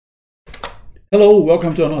Hello,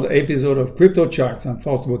 welcome to another episode of Crypto Charts. I'm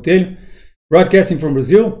Fausto Botelho, broadcasting from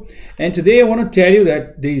Brazil. And today I want to tell you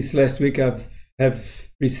that this last week I have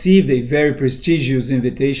received a very prestigious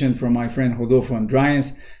invitation from my friend Rodolfo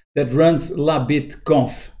Andrias that runs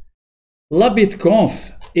LabitConf.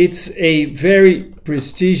 LabitConf, it's a very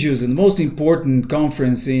prestigious and most important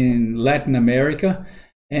conference in Latin America.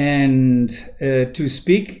 And to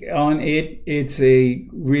speak on it, it's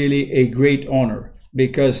really a great honor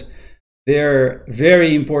because they're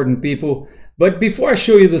very important people. But before I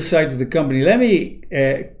show you the site of the company, let me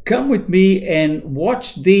come with me and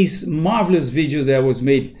watch this marvelous video that was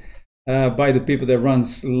made by the people that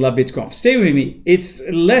runs LabitConf. Stay with me. It's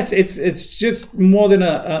just more than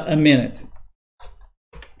a minute.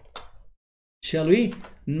 Shall we?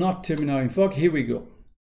 Not terminal info. Here we go.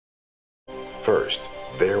 First,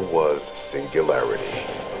 there was singularity.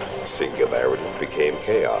 Singularity became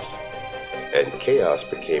chaos. And chaos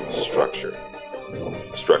became structure.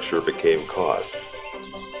 Structure became cause.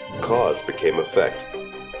 Cause became effect.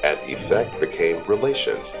 And effect became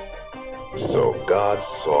relations. So God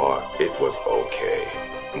saw it was okay.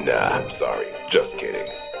 Nah, I'm sorry, just kidding.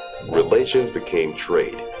 Relations became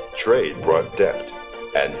trade. Trade brought debt.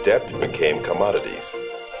 And debt became commodities.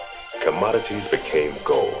 Commodities became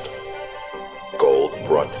gold. Gold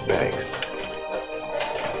brought banks.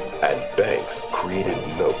 And banks created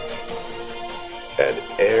notes. And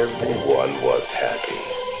everyone was happy.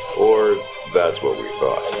 Or that's what we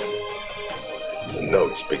thought.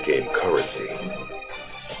 Notes became currency.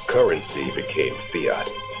 Currency became fiat.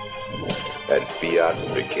 And fiat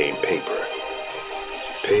became paper.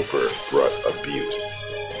 Paper brought abuse.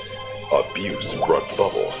 Abuse brought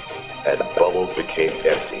bubbles. And bubbles became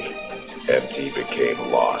empty. Empty became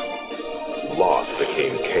loss. Loss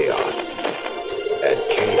became chaos. And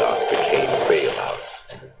chaos became bailouts.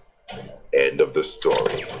 End of the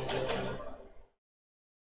story.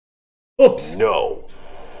 Oops. No.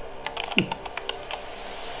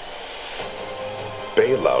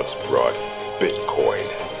 Bailouts brought Bitcoin.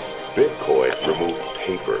 Bitcoin removed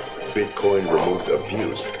paper. Bitcoin removed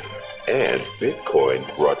abuse. And Bitcoin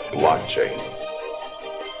brought blockchain.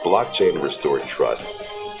 Blockchain restored trust.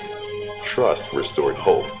 Trust restored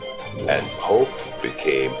hope. And hope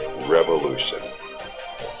became revolution.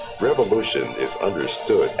 Revolution is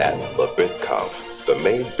understood at LabitConf, the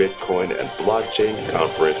main Bitcoin and blockchain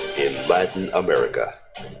conference in Latin America.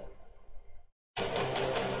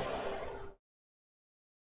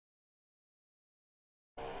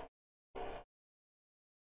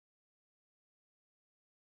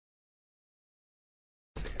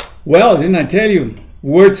 Well, didn't I tell you?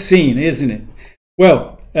 Word scene, isn't it?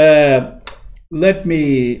 Well, let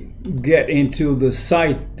me get into the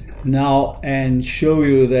site now and show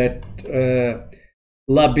you that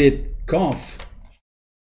LabitConf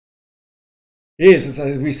is,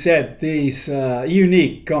 as we said, this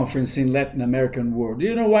unique conference in Latin American world.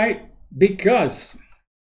 You know why? Because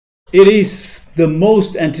it is the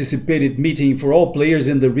most anticipated meeting for all players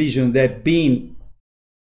in the region that being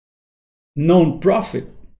non-profit.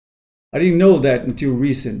 I didn't know that until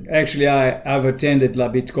recent. Actually, I've attended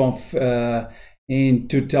LabitConf in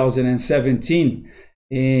 2017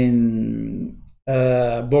 in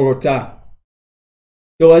Bogota.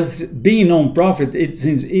 So as being non-profit,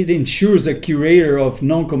 it ensures a curator of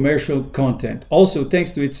non-commercial content. Also,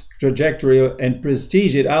 thanks to its trajectory and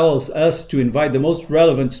prestige, it allows us to invite the most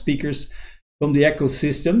relevant speakers from the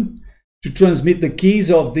ecosystem to transmit the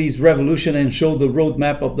keys of this revolution and show the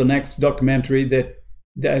roadmap of the next documentary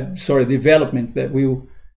developments that will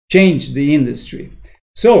change the industry.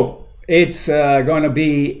 So it's going to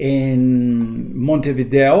be in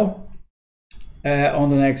Montevideo on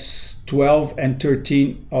the next 12 and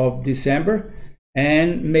 13 of December,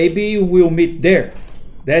 and maybe we'll meet there.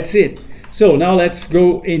 That's it. So now let's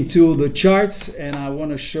go into the charts, and I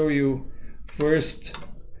want to show you first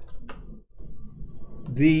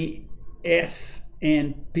the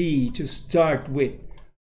S&P to start with.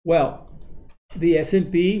 Well, the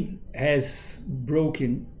S&P has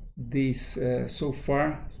broken this so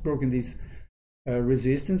far. It's broken this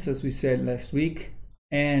resistance, as we said last week,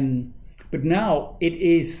 but now it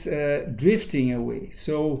is drifting away.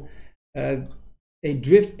 So a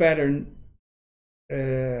drift pattern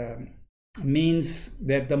means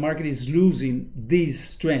that the market is losing this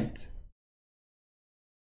strength,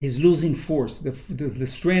 is losing force, the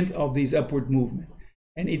strength of this upward movement,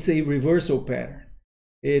 and it's a reversal pattern.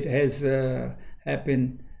 It has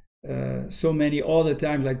happened so many all the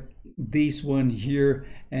time, like this one here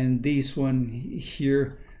and this one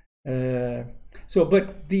here.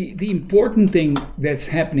 But the important thing that's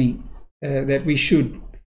happening that we should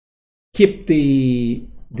keep the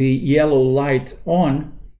the yellow light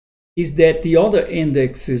on is that the other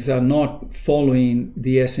indexes are not following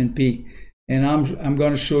the S&P, and I'm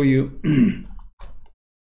going to show you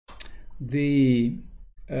the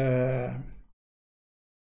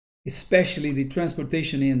especially the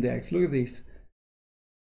transportation index. Look at this.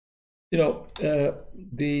 You know,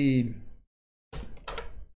 the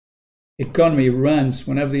economy runs,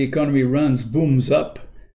 whenever the economy runs, booms up,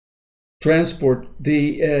 transport,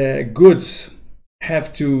 the goods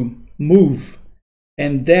have to move,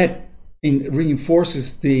 and that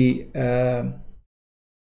reinforces the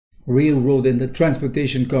railroad and the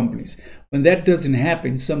transportation companies. When that doesn't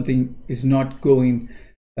happen, something is not going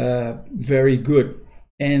very good.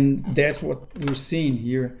 And that's what we're seeing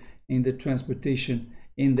here in the transportation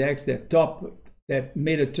index, that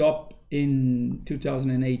made a top in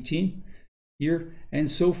 2018 here. And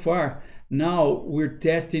so far, now we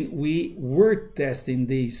were testing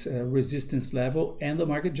this resistance level, and the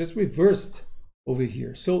market just reversed over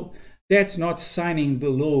here. So that's not signing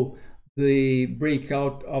below the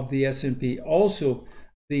breakout of the S&P. Also,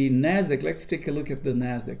 the Nasdaq, let's take a look at the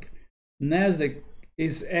Nasdaq. Nasdaq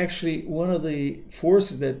is actually one of the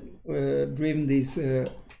forces that driven this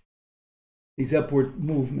upward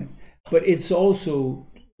movement, but it's also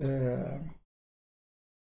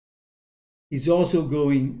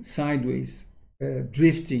going sideways,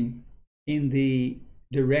 drifting in the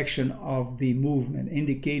direction of the movement,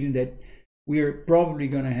 indicating that we're probably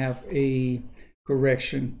going to have a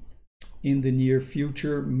correction in the near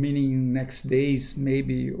future, meaning next days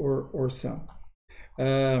maybe, or some.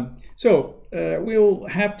 So we'll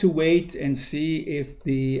have to wait and see if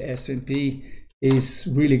the S&P is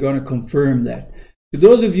really going to confirm that. To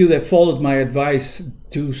those of you that followed my advice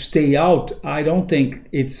to stay out, I don't think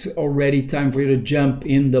it's already time for you to jump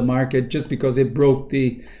in the market just because it broke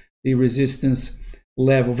the resistance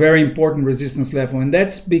level, very important resistance level. And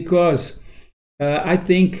that's because I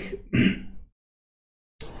think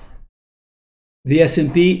the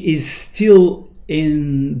S&P is still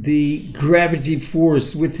in the gravity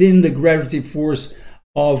force, within the gravity force,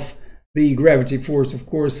 of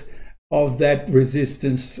course, of that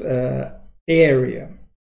resistance area.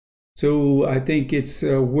 So I think it's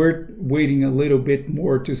worth waiting a little bit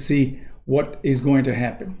more to see what is going to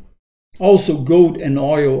happen. Also, gold and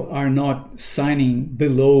oil are not signing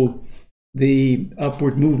below the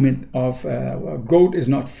upward movement of gold is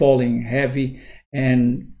not falling heavy,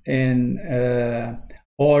 and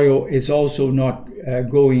oil is also not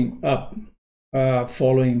going up,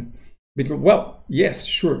 following. Well, yes,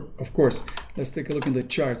 sure, of course. Let's take a look at the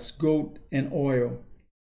charts. Gold and oil,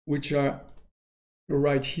 which are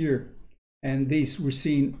right here, and these, we're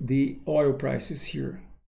seeing the oil prices here,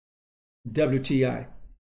 WTI.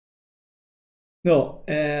 No,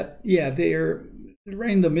 yeah, they're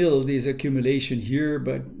right in the middle of this accumulation here,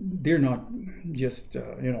 but they're not just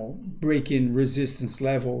breaking resistance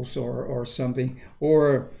levels or something,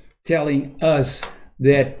 or telling us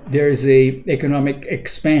that there's a economic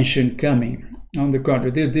expansion coming. On the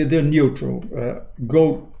contrary, they're neutral.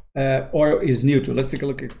 Gold, oil is neutral. Let's take a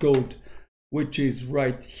look at gold, which is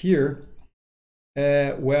right here.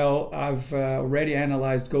 Well, I've already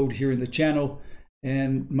analyzed gold here in the channel,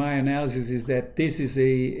 and my analysis is that this is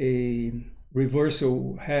a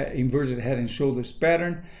reversal inverted head and shoulders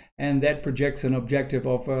pattern, and that projects an objective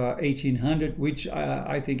of 1800, which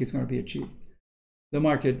I think is going to be achieved. The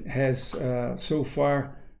market has so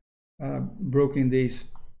far broken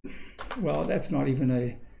this. Well, that's not even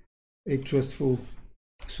a trustful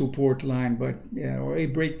support line, but we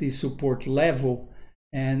break the support level,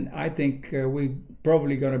 and I think we're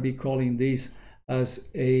probably going to be calling this as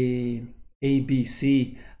a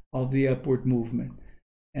ABC of the upward movement.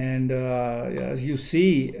 And as you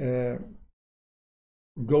see,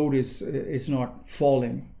 gold is not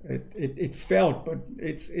falling. It fell, but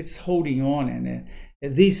it's holding on. And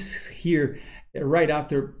this here, right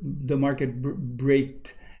after the market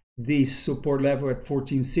break this support level at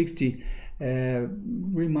 1460,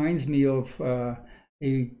 reminds me of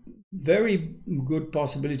a very good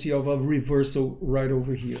possibility of a reversal right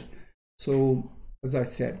over here. So, as I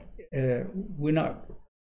said,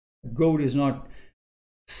 gold is not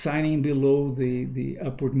signing below the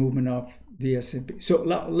upward movement of the S&P. So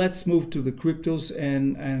let's move to the cryptos,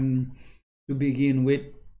 and to begin with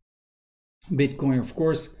Bitcoin, of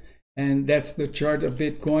course, and that's the chart of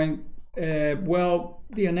Bitcoin. Well,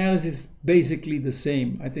 the analysis is basically the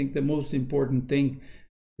same. I think the most important thing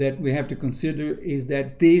that we have to consider is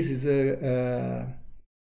that this is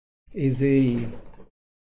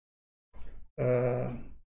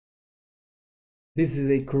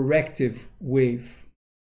a corrective wave.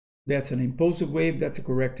 That's an impulsive wave, that's a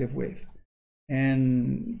corrective wave.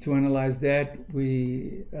 And to analyze that,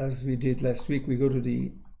 as we did last week, we go to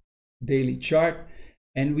the daily chart,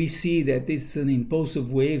 and we see that this is an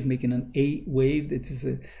impulsive wave making an A wave. This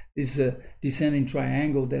is a descending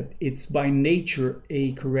triangle, that it's by nature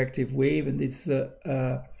a corrective wave, and it's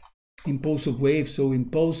a impulsive wave. So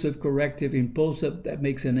impulsive, corrective, impulsive, that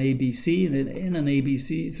makes an ABC, and in an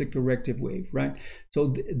ABC it's a corrective wave, right?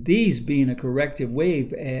 So these being a corrective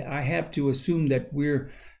wave, I have to assume that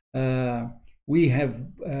we have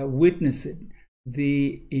witnessed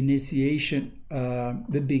the initiation,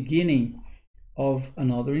 the beginning of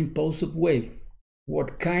another impulsive wave.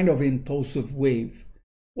 What kind of impulsive wave?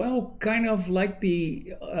 Well, kind of like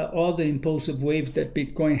the all the impulsive waves that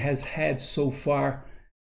Bitcoin has had so far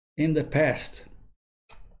in the past,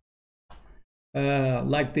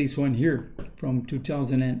 like this one here from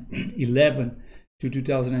 2011 to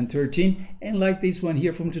 2013, and like this one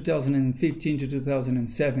here from 2015 to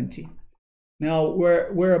 2017. Now,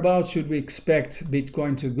 whereabouts should we expect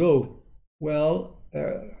Bitcoin to go? Well,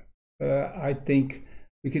 I think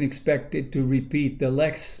we can expect it to repeat the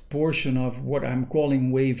last portion of what I'm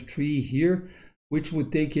calling wave 3 here, which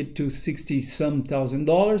would take it to $60-some thousand,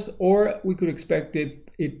 or we could expect it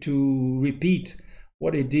to repeat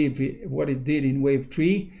what it did in wave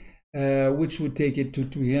 3, which would take it to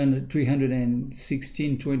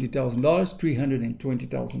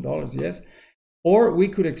 $320,000, yes. Or we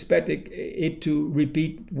could expect it to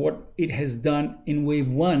repeat what it has done in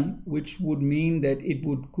wave 1, which would mean that it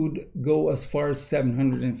could go as far as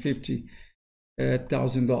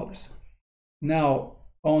 $750,000. Now,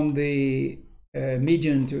 on the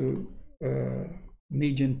medium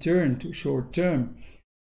term to short term,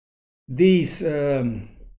 these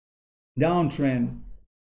downtrend,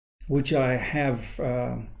 which I have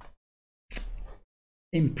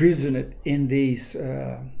imprisoned in this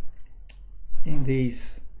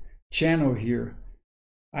channel here,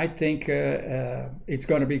 I think it's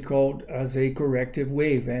going to be called as a corrective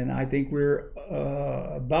wave, and I think we're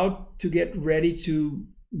about to get ready to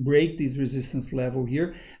break this resistance level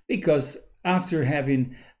here, because after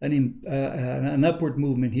having an upward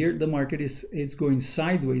movement here, the market is going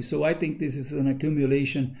sideways. So I think this is an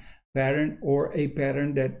accumulation pattern, or a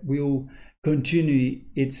pattern that will continue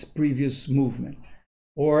its previous movement.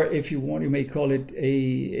 Or if you want, you may call it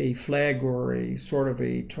a flag, or a sort of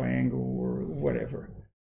a triangle, or whatever.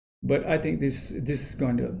 But I think this is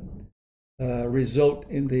going to result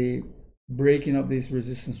in the breaking of this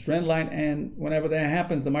resistance trend line, and whenever that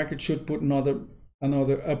happens, the market should put another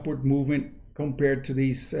upward movement compared to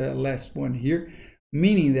this last one here,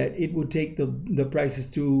 meaning that it would take the prices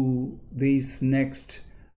to this next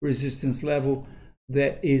resistance level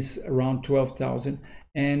that is around 12,000.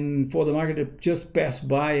 And for the market to just pass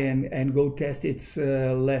by and go test its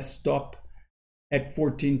last stop at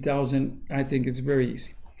 14,000, I think it's very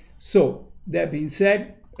easy. So that being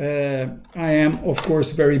said, I am of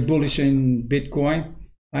course very bullish in Bitcoin.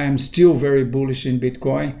 I am still very bullish in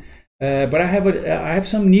Bitcoin, but I have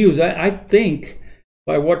some news. I think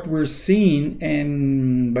by what we're seeing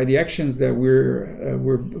and by the actions that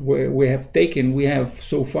we have taken, we have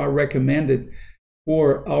so far recommended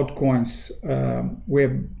 4 altcoins. We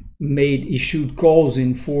have issued calls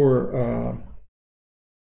in 4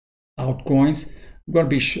 altcoins.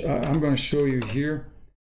 I'm going to show you here.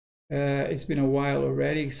 It's been a while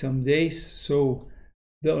already, some days. So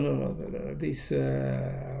this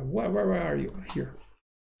where are you here?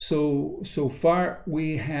 So far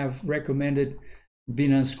we have recommended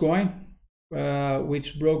Binance Coin,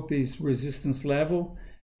 which broke this resistance level,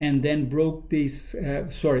 and then broke this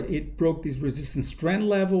it broke this resistance trend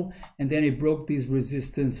level, and then it broke this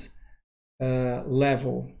resistance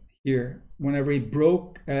level here. Whenever it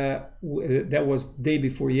broke, that was day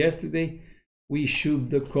before yesterday, we issued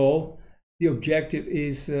the call. The objective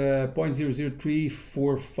is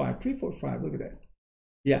 0.00345. Look at that.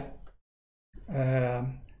 Yeah.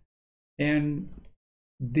 And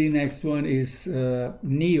the next one is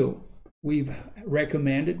NEO. We've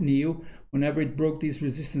recommended NEO whenever it broke this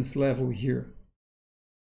resistance level here,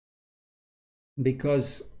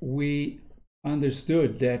 because we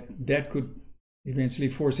understood that could eventually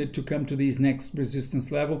force it to come to this next resistance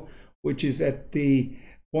level, which is at the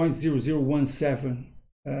 0.0017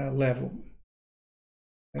 level.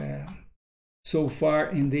 So far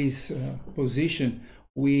in this position,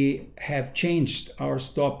 we have changed our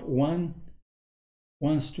stop once,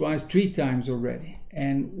 twice, 3 times already,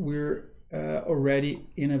 and we're already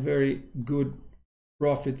in a very good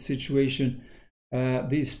profit situation.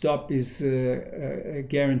 This stop is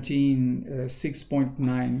guaranteeing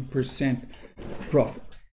 6.9% profit.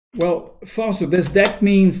 Well, Fausto, does that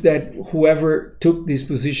means that whoever took this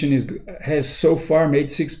position has so far made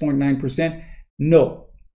 6.9%? No.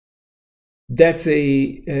 That's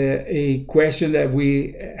a question that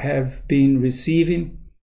we have been receiving,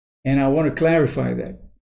 and I want to clarify that.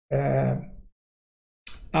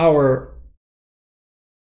 Our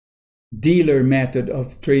dealer method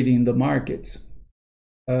of trading the markets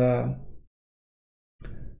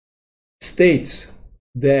states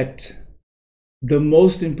that the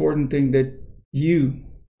most important thing that you,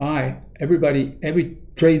 everybody, every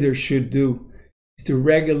trader should do is to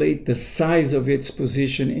regulate the size of its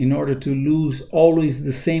position in order to lose always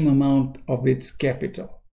the same amount of its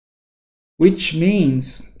capital. Which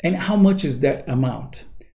means, and how much is that amount?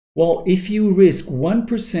 Well, if you risk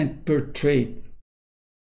 1% per trade,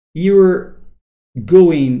 you're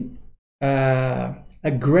going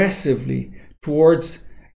aggressively towards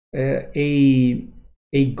a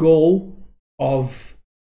goal of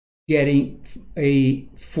getting a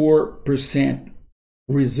 4%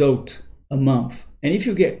 result a month. And if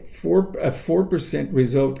you get a 4%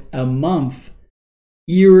 result a month,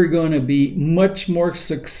 you're going to be much more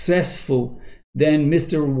successful than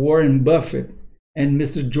Mr. Warren Buffett and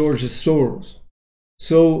Mr. George Soros.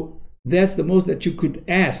 So that's the most that you could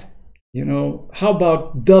ask. You know, how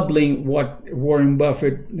about doubling what Warren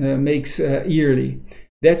Buffett makes yearly?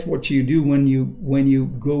 That's what you do when you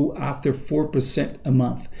go after 4% a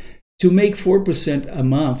month. To make 4% a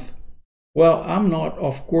month, well, I'm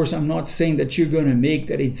not saying that you're going to make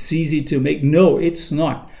that it's easy to make. No, it's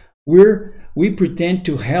not. We pretend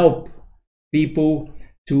to help people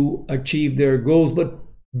to achieve their goals, but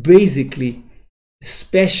basically,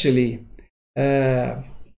 especially,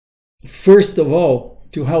 first of all,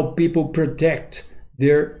 to help people protect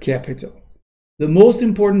their capital. The most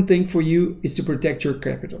important thing for you is to protect your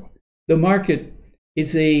capital. The market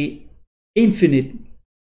is an infinite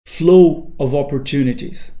flow of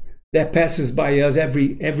opportunities that passes by us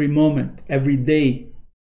every moment, every day.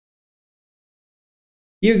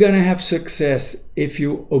 You're going to have success if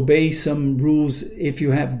you obey some rules, if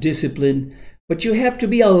you have discipline, but you have to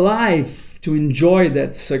be alive to enjoy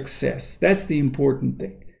that success. That's the important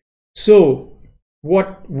thing. So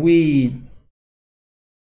what we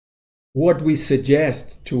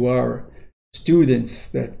suggest to our students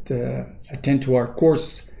that attend to our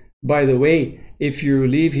course, by the way, if you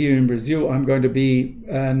live here in Brazil, I'm going to be,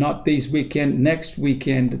 not this weekend, next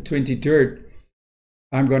weekend, the 23rd,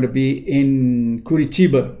 I'm going to be in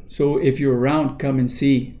Curitiba. So if you're around, come and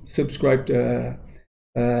see, subscribe to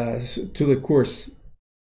the course.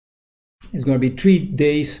 It's going to be 3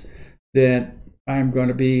 days that I'm going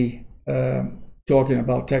to be talking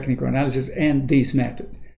about technical analysis and this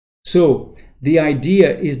method. So the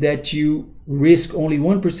idea is that you risk only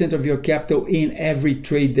 1% of your capital in every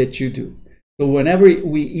trade that you do. So whenever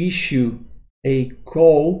we issue a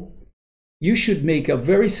call, you should make a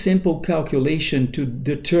very simple calculation to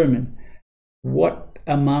determine what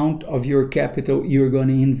amount of your capital you're going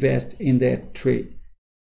to invest in that trade.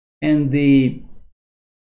 And the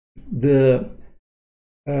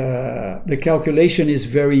calculation is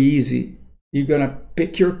very easy. You're going to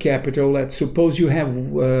pick your capital. Let's suppose you have 2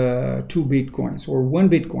 Bitcoins or 1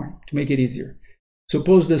 Bitcoin to make it easier.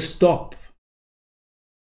 Suppose the stop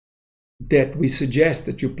that we suggest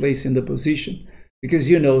that you place in the position, because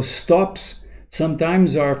you know stops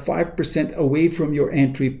sometimes are 5% away from your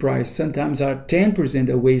entry price, sometimes are 10%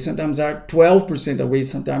 away, sometimes are 12% away,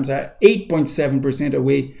 sometimes are 8.7%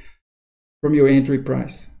 away from your entry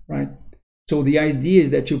price, right? So the idea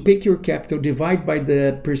is that you pick your capital, divide by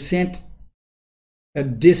the percent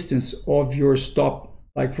distance of your stop.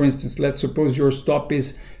 Like for instance, let's suppose your stop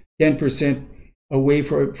is 10% away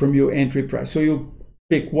from your entry price. So you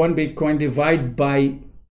pick 1 Bitcoin, divide by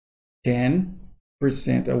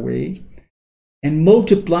 10% away, and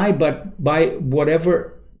multiply by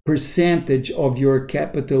whatever percentage of your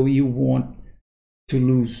capital you want to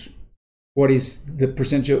lose. What is the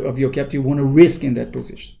percentage of your capital you want to risk in that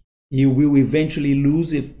position? You will eventually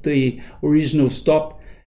lose if the original stop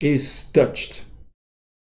is touched,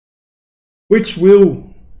 which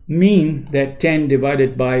will mean that 10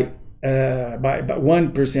 divided by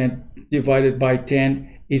 1% divided by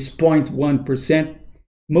 10 is 0.1%,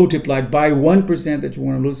 multiplied by 1% that you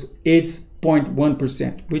want to lose, it's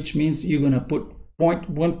 0.1%, which means you're going to put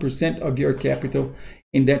 0.1% of your capital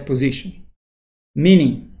in that position.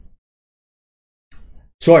 Meaning,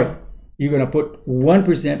 sorry, you're going to put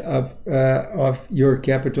 1% of your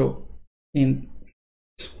capital in.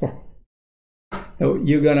 So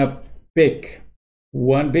you're going to pick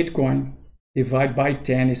 1 Bitcoin, divide by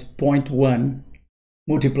 10 is 0.1,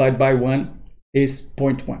 multiplied by 1 is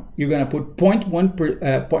 0.1. You're going to put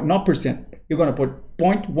 0.1 not percent. You're going to put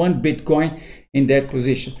 0.1 Bitcoin in that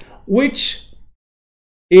position, which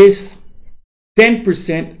is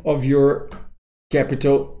 10% of your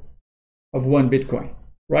capital of 1 Bitcoin,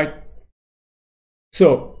 right?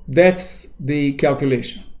 So that's the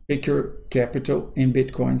calculation. Take your capital in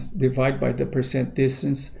Bitcoins, divide by the percent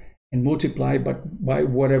distance, and multiply by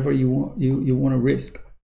whatever you want to risk.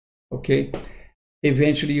 Okay.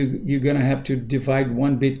 Eventually, you're gonna have to divide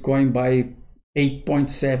 1 Bitcoin by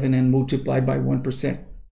 8.7 and multiply by 1%.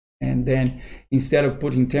 And then instead of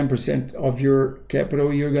putting 10% of your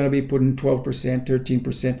capital, you're gonna be putting 12%,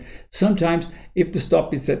 13%. Sometimes, if the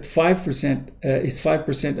stop is at 5%, is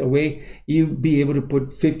 5% away, you'll be able to put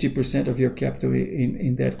 50% of your capital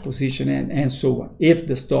in that position, and so on. If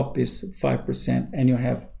the stop is 5% and you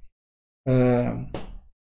have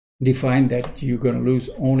defined that you're going to lose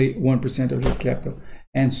only 1% of your capital,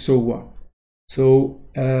 and so on. So,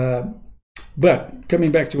 but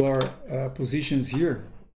coming back to our positions here,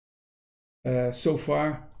 so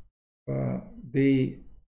far, the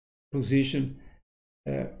position,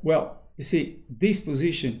 well, you see, this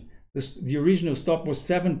position, the original stop was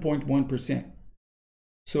 7.1%.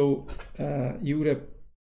 So you would have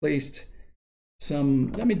placed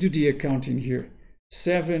some, let me do the accounting here.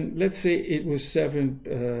 Let's say it was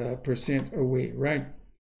 7% away, right?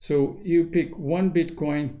 So you pick 1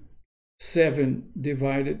 Bitcoin, 7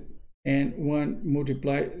 divided, and 1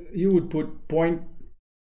 multiply. You would put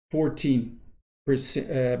 0.14%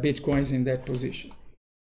 Bitcoins in that position.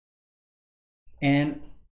 And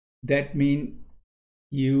that means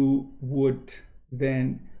you would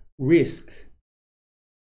then risk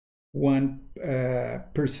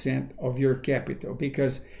 1% of your capital,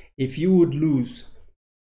 because if you would lose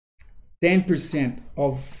 10%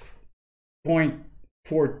 of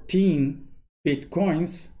 0.14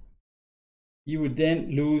 Bitcoins, you would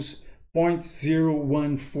then lose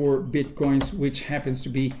 0.014 Bitcoins, which happens to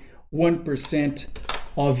be 1%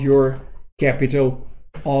 of your capital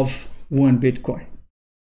of 1 Bitcoin.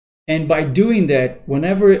 And by doing that,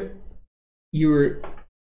 whenever you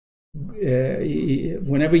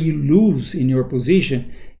lose in your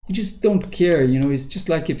position, you just don't care. You know, it's just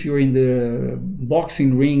like if you're in the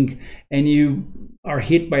boxing ring and you are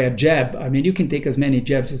hit by a jab. I mean, you can take as many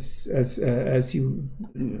jabs as you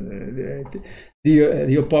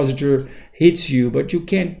the oppositor hits you, but you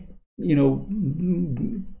can't, you know,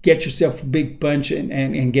 get yourself a big punch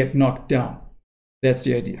and get knocked down. That's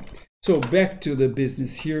the idea. So back to the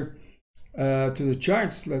business here, to the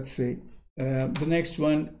charts. Let's say the next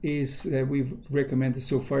one is that we've recommended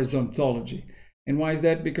so far is ontology. And why is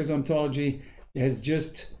that? Because ontology has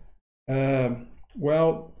just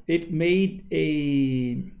well, it made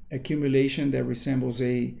a accumulation that resembled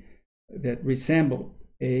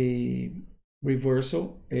a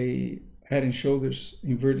reversal, a head and shoulders,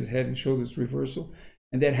 inverted head and shoulders reversal,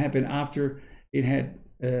 and that happened after it had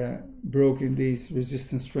broken this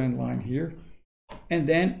resistance trend line here, and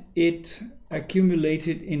then it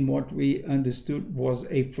accumulated in what we understood was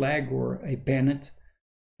a flag or a pennant,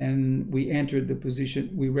 and we entered the position.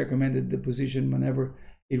 We recommended the position whenever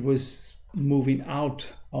it was moving out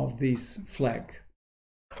of this flag.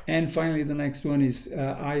 And finally, the next one is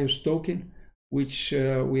IOS token, which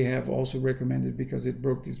we have also recommended because it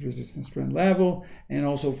broke this resistance trend level and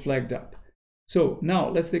also flagged up. So now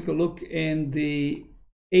let's take a look in the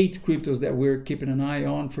 8 cryptos that we're keeping an eye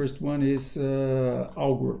on. First one is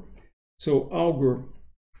Augur. So Augur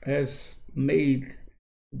has made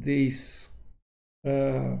this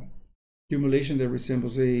accumulation that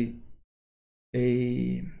resembles a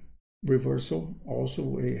reversal,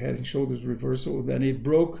 also a head and shoulders reversal. Then it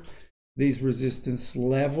broke this resistance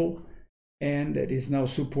level, and that is now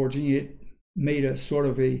supporting it, made a sort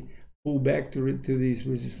of a pullback to this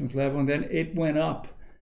resistance level, and then it went up.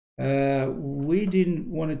 We didn't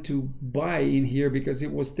want to buy in here because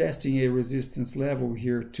it was testing a resistance level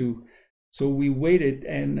here too. So we waited,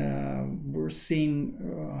 and we're seeing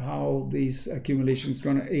how this accumulation is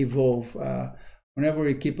going to evolve. Whenever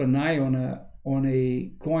we keep an eye on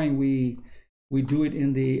a coin, we do it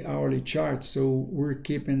in the hourly chart. So we're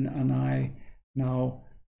keeping an eye now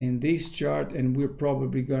in this chart, and we're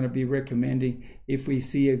probably going to be recommending if we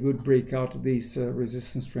see a good breakout of this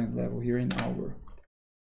resistance trend level here in Augur.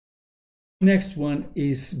 Next one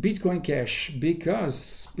is Bitcoin Cash,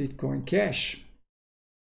 because Bitcoin Cash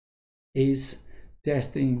is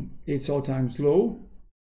testing its all-time low,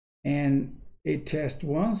 and it tested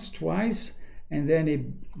once, twice, and then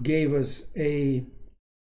it gave us a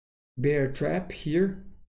bear trap here,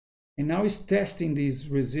 and now it's testing this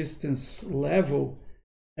resistance level,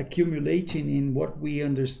 accumulating in what we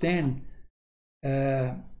understand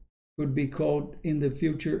could be called in the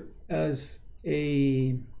future as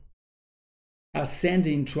a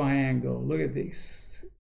ascending triangle. Look at this,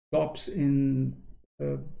 tops in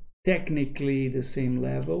technically the same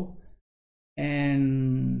level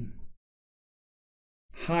and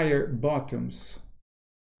higher bottoms,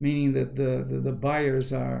 meaning that the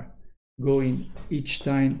buyers are going each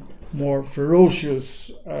time more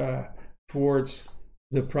ferocious towards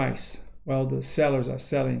the price, while the sellers are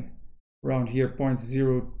selling around here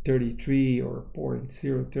 0.033 or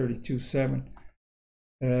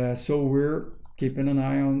 0.0327. So we're keeping an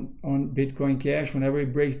eye on Bitcoin Cash. Whenever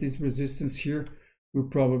it breaks this resistance here, we're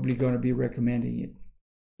probably going to be recommending it.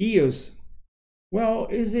 EOS, well,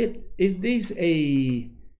 is this a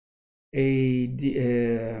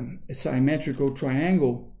symmetrical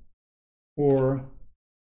triangle, or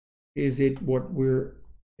is it what we're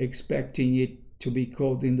expecting it to be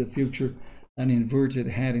called in the future, an inverted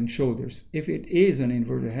head and shoulders? If it is an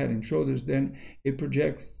inverted head and shoulders, then it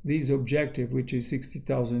projects this objective, which is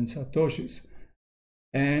 60,000 satoshis,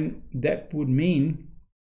 and that would mean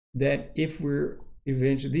that if we're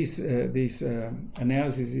eventually this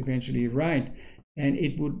analysis eventually right, and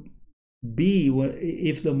it would be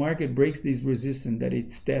if the market breaks this resistance that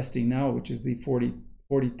it's testing now, which is the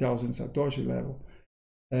 40,000 satoshi level,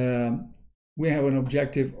 we have an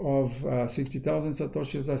objective of 60,000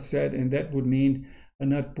 satoshi, as I said, and that would mean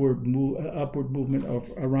an upward movement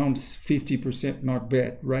of around 50%. Not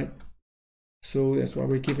bad, right? So that's why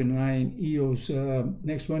we're keeping an eye on EOS.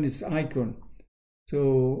 Next one is ITCOIN.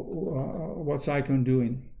 So what's ITCOIN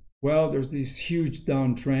doing? Well, there's this huge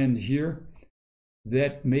downtrend here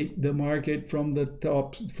that made the market from the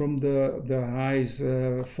top, from the highs,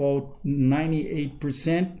 fall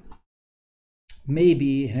 98%.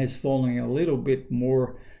 Maybe it has fallen a little bit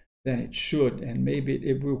more than it should, and maybe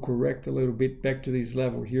it will correct a little bit back to this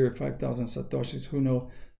level here at 5,000 satoshis. Who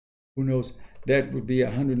knows? That would be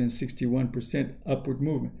 161% upward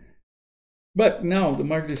movement. But now the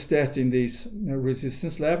market is testing this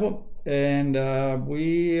resistance level, and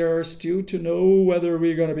we are still to know whether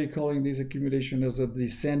we're going to be calling this accumulation as a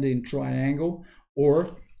descending triangle,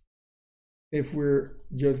 or if we're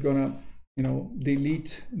just going to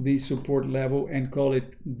delete the support level and call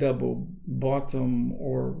it double bottom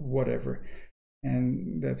or whatever.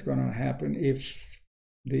 And that's going to happen if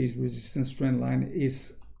this resistance trend line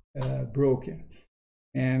is broken.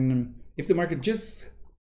 And if the market just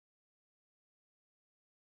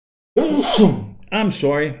I'm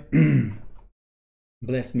sorry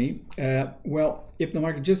bless me, well, if the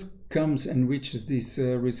market just comes and reaches this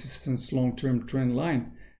resistance long-term trend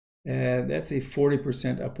line, that's a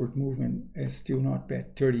 40% upward movement. It's still not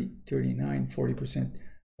bad. 40%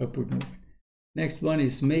 upward movement. Next one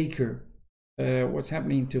is Maker. What's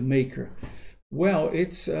happening to Maker? Well,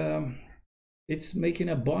 it's making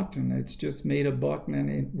a bottom. It's just made a bottom and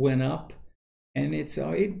it went up, and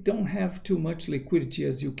it don't have too much liquidity,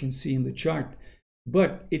 as you can see in the chart,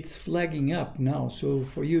 but it's flagging up now. So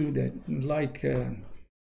for you that like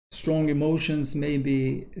strong emotions,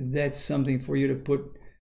 maybe that's something for you to put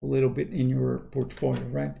a little bit in your portfolio,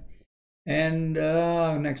 right? And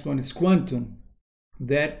next one is Quantum.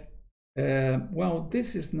 That well,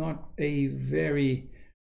 this is not a very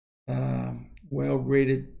well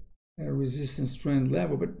graded resistance trend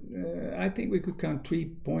level, but I think we could count 3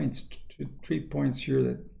 points here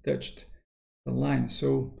that touched the line.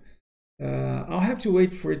 So I'll have to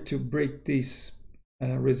wait for it to break this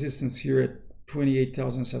resistance here at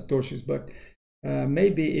 28,000 satoshis, but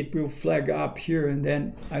maybe it will flag up here, and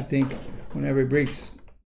then I think whenever it breaks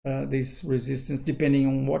this resistance, depending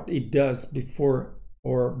on what it does before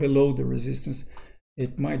or below the resistance,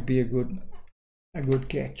 it might be a good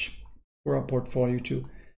catch for our portfolio too.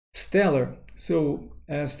 Stellar. So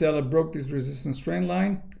Stellar broke this resistance trend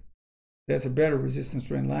line. That's a better resistance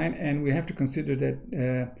trend line, and we have to consider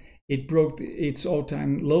that it broke its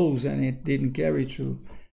all-time lows and it didn't carry through.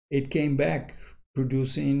 It came back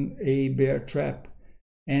producing a bear trap,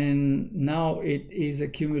 and now it is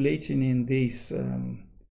accumulating in this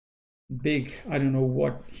big, I don't know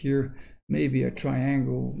what here, maybe a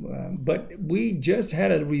triangle, but we just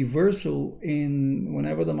had a reversal in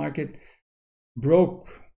whenever the market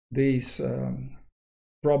broke this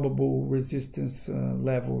probable resistance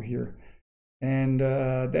level here, and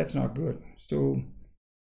that's not good. So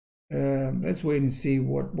let's wait and see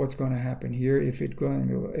what's going to happen here, if it's going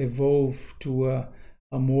to evolve to a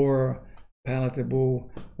more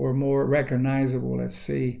palatable or more recognizable, let's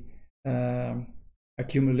say,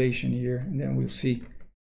 accumulation here, and then we'll see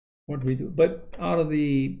what we do. But out of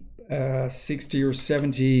the 60 or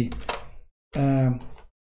 70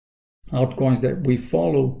 altcoins that we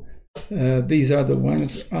follow, These are the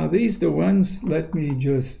ones. Are these the ones? Let me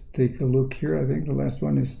just take a look here. I think the last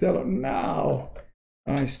one is Stellar. Now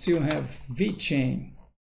I still have VeChain.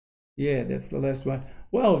 Yeah, that's the last one.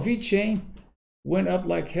 Well, VeChain went up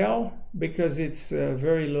like hell because it's a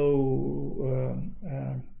very low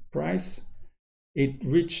price. It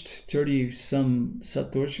reached 30-some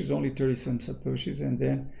satoshis, only 30-some satoshis, and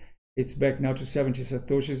then it's back now to 70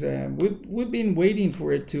 satoshis. And we've been waiting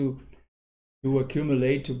for it to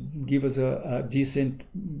accumulate, to give us a decent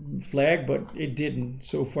flag, but it didn't.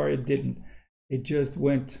 So far, it didn't. It just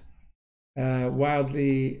went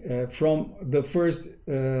wildly from the first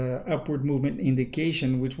upward movement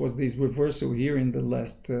indication, which was this reversal here in the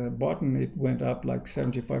last button. It went up like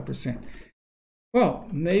 75%. Well,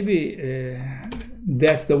 maybe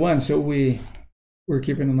that's the one, so we're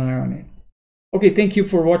keeping an eye on it. Okay, thank you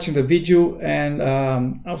for watching the video, and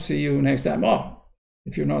I'll see you next time. Oh,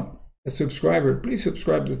 if you're not a subscriber, please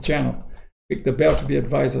subscribe to this channel. Click the bell to be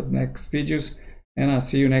advised of next videos, and I'll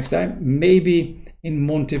see you next time. Maybe in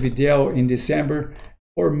Montevideo in December,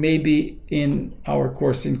 or maybe in our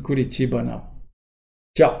course in Curitiba now.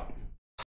 Ciao.